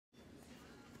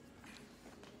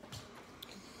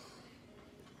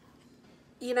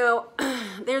You know,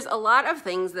 there's a lot of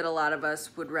things that a lot of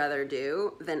us would rather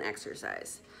do than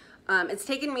exercise. It's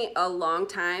taken me a long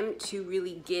time to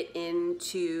really get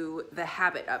into the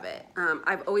habit of it.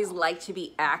 I've always liked to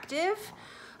be active,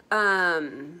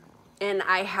 and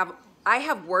I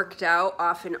have worked out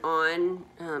off and on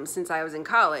since I was in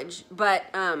college. But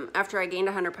after I gained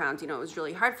 100 pounds, you know, it was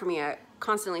really hard for me. I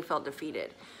constantly felt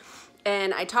defeated.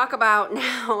 And I talk about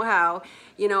now how,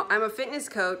 you know, I'm a fitness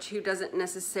coach who doesn't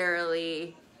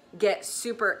necessarily get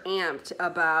super amped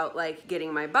about like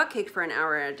getting my butt kicked for an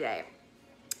hour a day.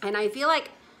 And I feel like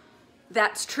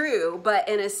that's true, but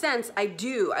in a sense, I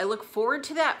do. I look forward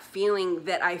to that feeling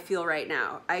that I feel right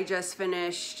now. I just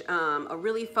finished a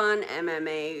really fun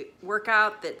MMA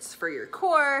workout that's for your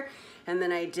core. And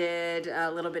then I did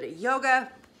a little bit of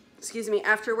yoga,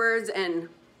 afterwards. And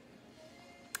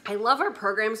I love our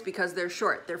programs because they're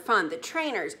short, they're fun. The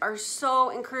trainers are so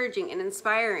encouraging and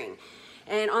inspiring.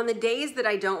 And on the days that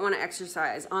I don't want to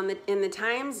exercise, in the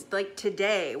times like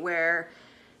today where,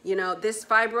 you know, this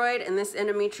fibroid and this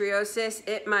endometriosis,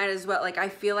 it might as well, like I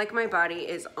feel like my body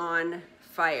is on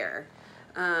fire.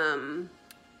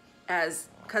 As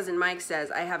cousin Mike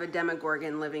says, I have a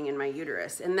Demogorgon living in my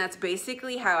uterus. And that's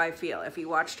basically how I feel. If you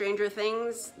watch Stranger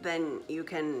Things, then you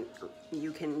can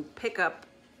pick up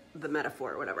the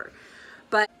metaphor or whatever.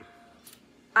 But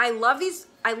I love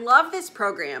this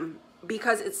program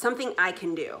because it's something I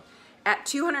can do. At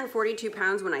 242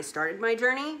 pounds when I started my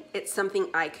journey, it's something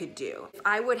I could do. If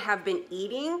I would have been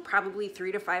eating probably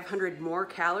 300 to 500 more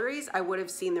calories, I would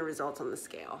have seen the results on the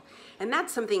scale. And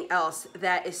that's something else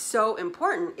that is so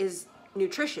important is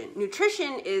nutrition.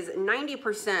 Nutrition is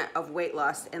 90% of weight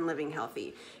loss and living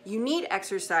healthy. You need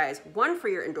exercise, one, for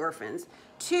your endorphins.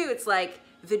 Two, it's like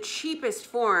the cheapest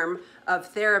form of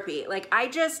therapy. Like I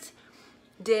just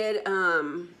did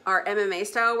our MMA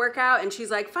style workout and she's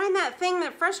like, find that thing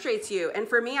that frustrates you. And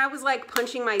for me, I was like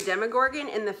punching my Demogorgon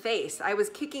in the face. I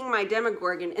was kicking my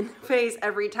Demogorgon in the face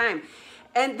every time.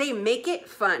 And they make it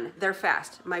fun. They're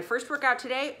fast. My first workout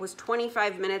today was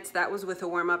 25 minutes. That was with a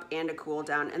warm up and a cool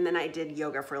down. And then I did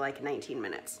yoga for like 19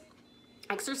 minutes.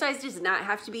 Exercise does not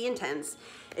have to be intense.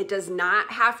 It does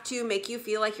not have to make you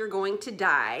feel like you're going to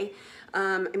die.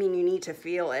 I mean, you need to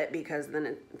feel it because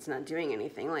then it's not doing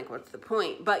anything. Like, what's the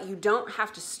point? But you don't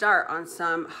have to start on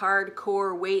some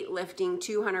hardcore weightlifting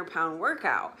 200-pound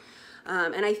workout.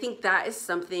 And I think that is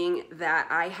something that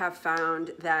I have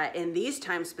found that in these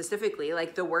times specifically,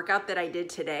 like the workout that I did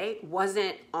today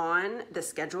wasn't on the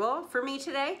schedule for me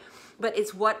today, but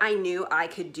it's what I knew I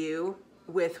could do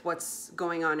with what's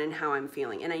going on and how I'm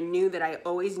feeling. And I knew that I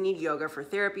always need yoga for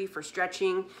therapy, for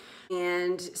stretching.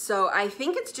 And so I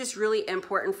think it's just really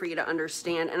important for you to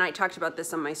understand, and I talked about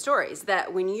this on my stories,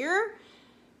 that when you're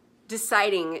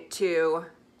deciding to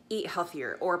eat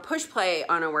healthier or push play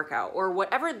on a workout or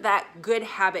whatever that good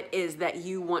habit is that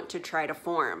you want to try to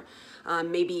form,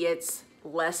 maybe it's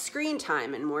less screen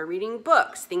time and more reading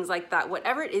books, things like that.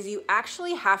 Whatever it is, you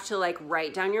actually have to like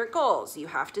write down your goals. You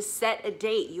have to set a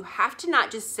date. You have to not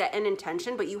just set an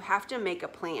intention, but you have to make a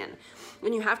plan.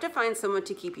 And you have to find someone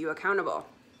to keep you accountable.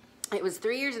 It was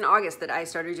 3 years in August that I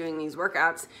started doing these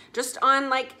workouts just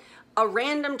on like a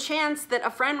random chance that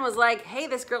a friend was like, hey,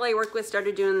 this girl I work with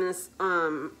started doing this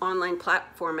online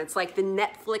platform. It's like the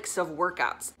Netflix of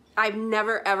workouts. I've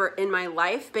never ever in my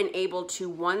life been able to,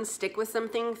 one, stick with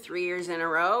something 3 years in a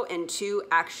row, and two,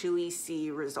 actually see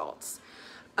results.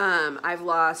 I've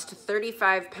lost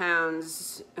 35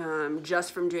 pounds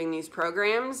just from doing these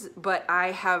programs, but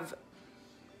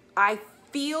I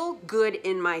feel good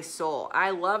in my soul. I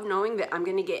love knowing that I'm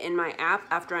gonna get in my app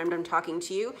after I'm done talking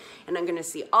to you, and I'm gonna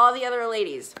see all the other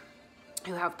ladies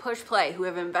who have push play, who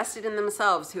have invested in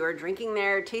themselves, who are drinking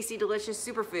their tasty, delicious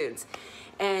superfoods.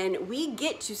 And we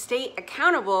get to stay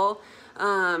accountable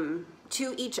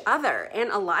to each other. And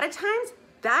a lot of times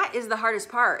that is the hardest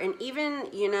part. And even,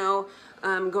 you know,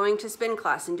 going to spin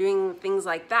class and doing things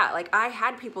like that. Like I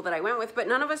had people that I went with, but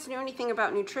none of us knew anything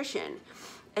about nutrition.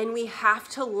 And we have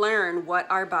to learn what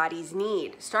our bodies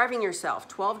need. Starving yourself,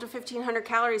 12 to 1500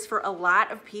 calories for a lot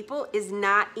of people is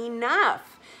not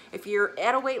enough. If you're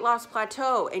at a weight loss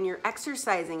plateau and you're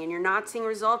exercising and you're not seeing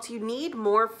results, you need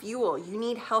more fuel. You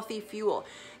need healthy fuel.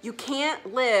 You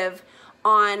can't live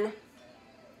on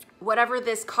whatever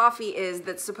this coffee is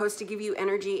that's supposed to give you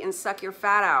energy and suck your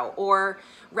fat out, or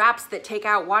wraps that take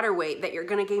out water weight that you're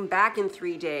gonna gain back in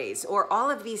 3 days, or all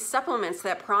of these supplements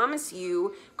that promise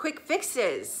you quick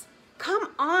fixes. Come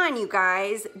on, you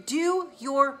guys, do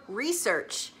your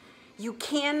research. You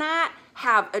cannot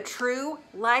have a true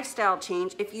lifestyle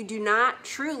change if you do not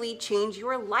truly change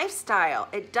your lifestyle.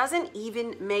 It doesn't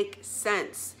even make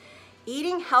sense.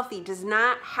 Eating healthy does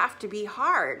not have to be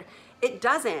hard. It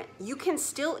doesn't. You can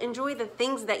still enjoy the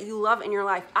things that you love in your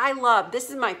life. This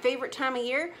is my favorite time of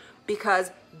year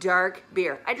because dark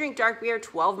beer. I drink dark beer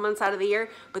 12 months out of the year,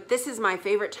 but this is my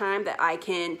favorite time that I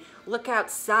can look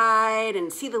outside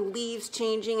and see the leaves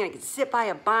changing. I can sit by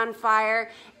a bonfire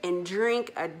and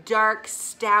drink a dark,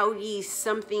 stouty,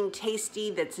 something tasty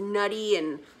that's nutty,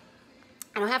 and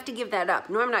I don't have to give that up.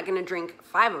 No, I'm not gonna drink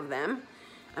 5 of them.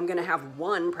 I'm gonna have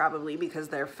 1 probably because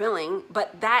they're filling,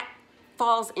 but that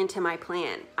falls into my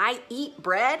plan. I eat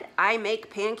bread, I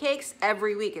make pancakes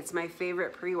every week. It's my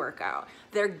favorite pre-workout.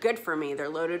 They're good for me. They're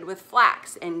loaded with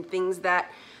flax and things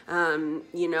that,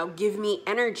 give me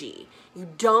energy. You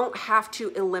don't have to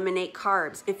eliminate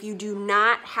carbs. If you do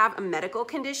not have a medical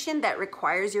condition that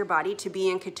requires your body to be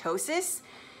in ketosis,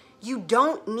 you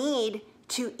don't need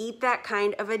to eat that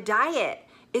kind of a diet.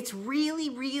 It's really,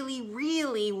 really,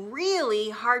 really, really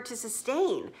hard to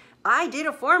sustain. I did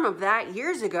a form of that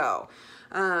years ago.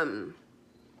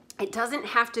 It doesn't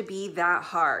have to be that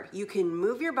hard. You can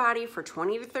move your body for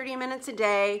 20 to 30 minutes a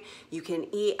day. You can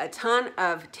eat a ton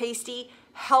of tasty,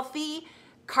 healthy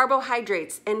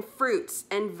carbohydrates and fruits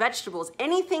and vegetables.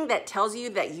 Anything that tells you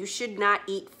that you should not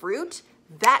eat fruit,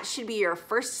 that should be your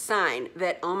first sign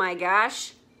that, oh my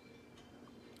gosh,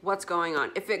 what's going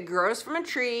on? If it grows from a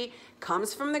tree,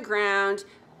 comes from the ground,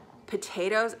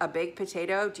 potatoes, a baked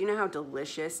potato, do you know how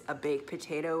delicious a baked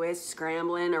potato is?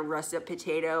 Scrambling a russet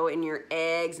potato in your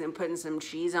eggs and putting some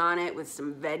cheese on it with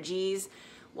some veggies.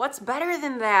 What's better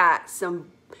than that?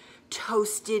 Some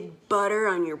toasted butter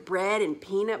on your bread and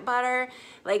peanut butter.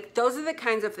 Like, those are the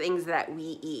kinds of things that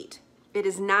we eat. It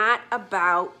is not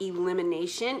about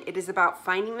elimination. It is about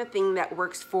finding the thing that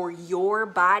works for your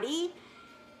body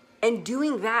and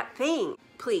doing that thing.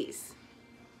 Please.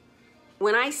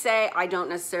 When I say I don't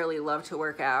necessarily love to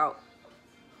work out,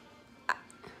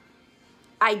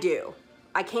 I do.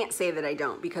 I can't say that I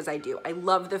don't, because I do. I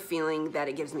love the feeling that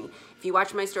it gives me. If you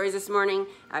watch my stories this morning,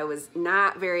 I was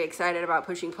not very excited about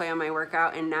pushing play on my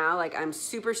workout, and now I'm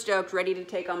super stoked, ready to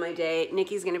take on my day.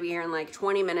 Nikki's gonna be here in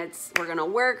 20 minutes. We're gonna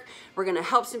work. We're gonna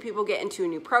help some people get into a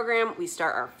new program. We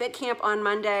start our fit camp on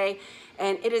Monday,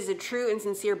 and it is a true and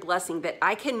sincere blessing that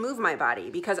I can move my body,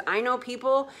 because I know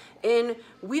people in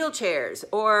wheelchairs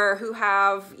or who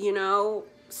have,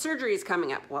 surgeries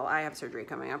coming up. Well, I have surgery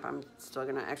coming up. I'm still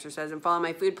gonna exercise and follow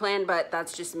my food plan, but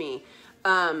that's just me.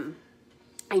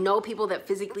 I know people that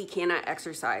physically cannot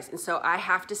exercise, and so I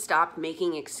have to stop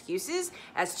making excuses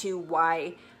as to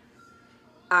why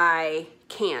I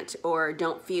can't or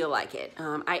don't feel like it.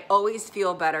 I always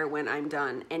feel better when I'm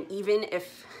done, and even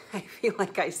if I feel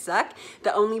like I suck,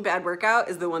 the only bad workout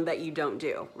is the one that you don't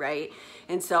do, right?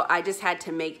 And so I just had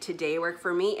to make today work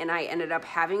for me, and I ended up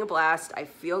having a blast. I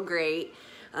feel great.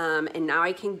 And now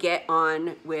I can get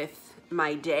on with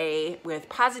my day with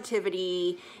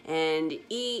positivity and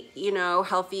eat,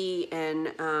 healthy.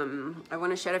 And I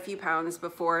want to shed a few pounds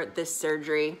before this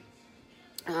surgery.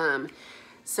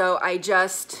 So I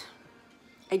just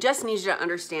need you to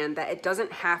understand that it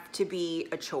doesn't have to be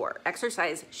a chore.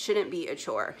 Exercise shouldn't be a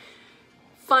chore.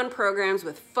 Fun programs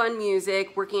with fun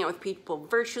music, working out with people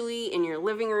virtually in your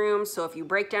living room. So if you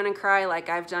break down and cry, like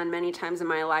I've done many times in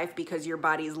my life, because your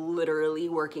body's literally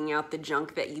working out the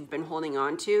junk that you've been holding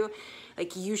on to,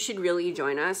 you should really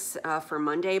join us for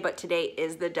Monday. But today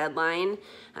is the deadline.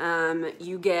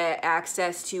 You get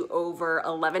access to over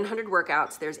 1,100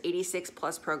 workouts. There's 86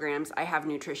 plus programs. I have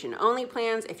nutrition only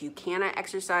plans if you cannot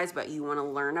exercise but you want to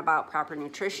learn about proper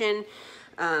nutrition.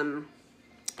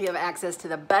 You have access to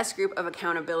the best group of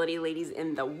accountability ladies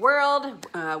in the world.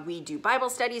 We do Bible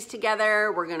studies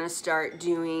together. We're gonna start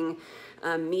doing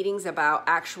meetings about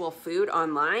actual food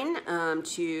online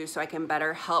so I can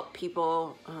better help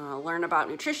people learn about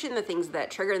nutrition, the things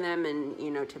that trigger them,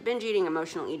 and to binge eating,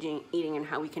 emotional eating, and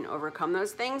how we can overcome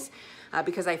those things.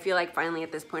 Because I feel like finally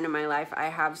at this point in my life, I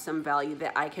have some value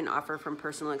that I can offer from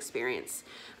personal experience.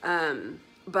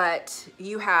 But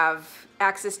you have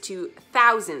access to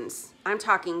thousands, I'm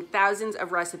talking thousands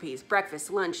of recipes,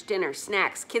 breakfast, lunch, dinner,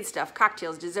 snacks, kid stuff,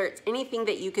 cocktails, desserts, anything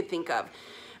that you could think of.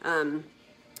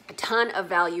 A ton of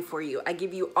value for you. I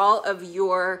give you all of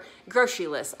your grocery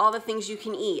lists, all the things you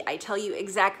can eat. I tell you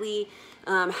exactly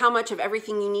how much of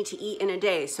everything you need to eat in a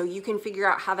day, so you can figure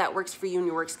out how that works for you in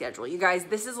your work schedule. You guys,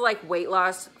 this is like weight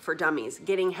loss for dummies,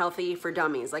 getting healthy for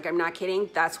dummies. I'm not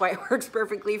kidding. That's why it works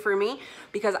perfectly for me,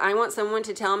 because I want someone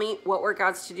to tell me what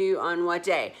workouts to do on what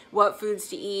day, what foods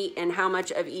to eat, and how much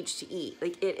of each to eat.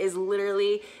 It is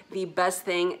literally the best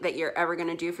thing that you're ever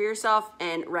gonna do for yourself.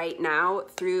 And right now,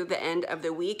 through the end of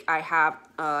the week, I have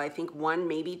I think 1,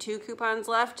 maybe 2 coupons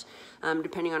left,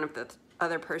 depending on if the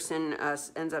other person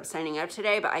ends up signing up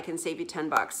today, but I can save you 10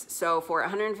 bucks. So for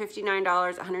 $159,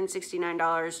 $169,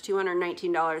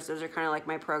 $219, those are kind of like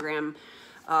my program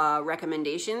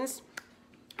recommendations.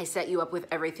 I set you up with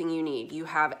everything you need. You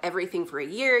have everything for a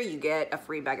year. You get a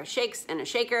free bag of shakes and a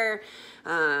shaker.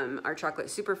 Our chocolate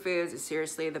superfoods is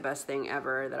seriously the best thing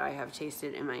ever that I have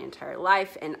tasted in my entire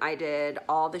life. And I did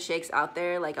all the shakes out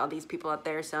there, like all these people out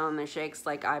there selling their shakes,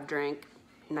 like I've drank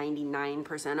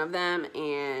 99% of them,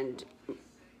 and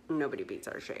nobody beats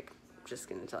our shake. Just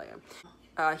gonna tell you.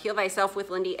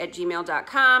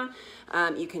 HealThyselfWithLindy@gmail.com.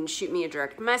 You can shoot me a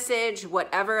direct message,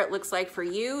 whatever it looks like for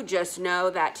you. Just know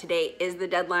that today is the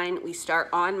deadline. We start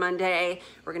on Monday.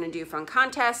 We're gonna do fun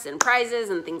contests and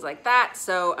prizes and things like that.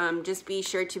 So just be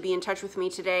sure to be in touch with me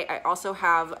today. I also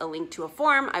have a link to a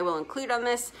form I will include on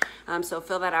this. So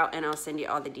fill that out and I'll send you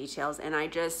all the details. And I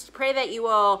just pray that you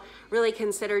will really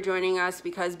consider joining us,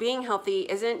 because being healthy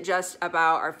isn't just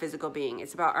about our physical being.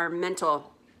 It's about our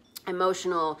mental,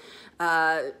 emotional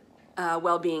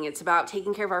well-being. It's about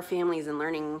taking care of our families and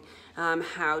learning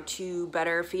how to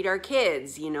better feed our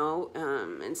kids, you know.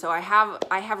 And so I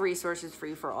have resources for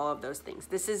you for all of those things.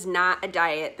 This is not a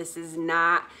diet. This is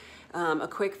not a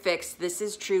quick fix. This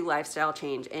is true lifestyle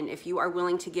change. And if you are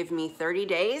willing to give me 30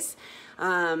 days,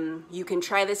 you can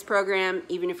try this program.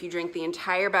 Even if you drink the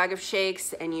entire bag of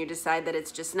shakes and you decide that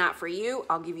it's just not for you,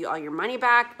 I'll give you all your money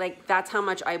back. Like, that's how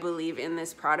much I believe in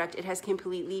this product. It has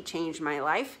completely changed my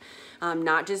life,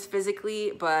 not just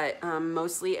physically, but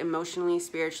mostly emotionally,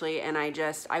 spiritually. And I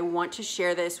want to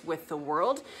share this with the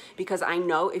world, because I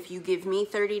know if you give me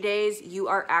 30 days, you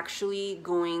are actually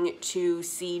going to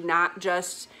see not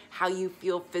just how you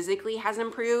feel physically has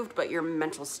improved, but your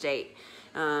mental state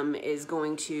is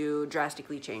going to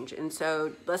drastically change. And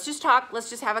so let's just talk. Let's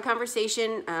just have a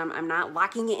conversation. I'm not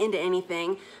locking you into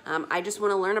anything. I just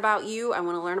want to learn about you. I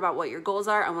want to learn about what your goals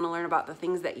are. I want to learn about the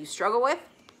things that you struggle with.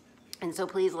 And so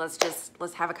please, let's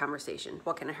have a conversation.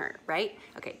 What can it hurt, right?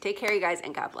 Okay, take care, you guys,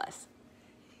 and God bless.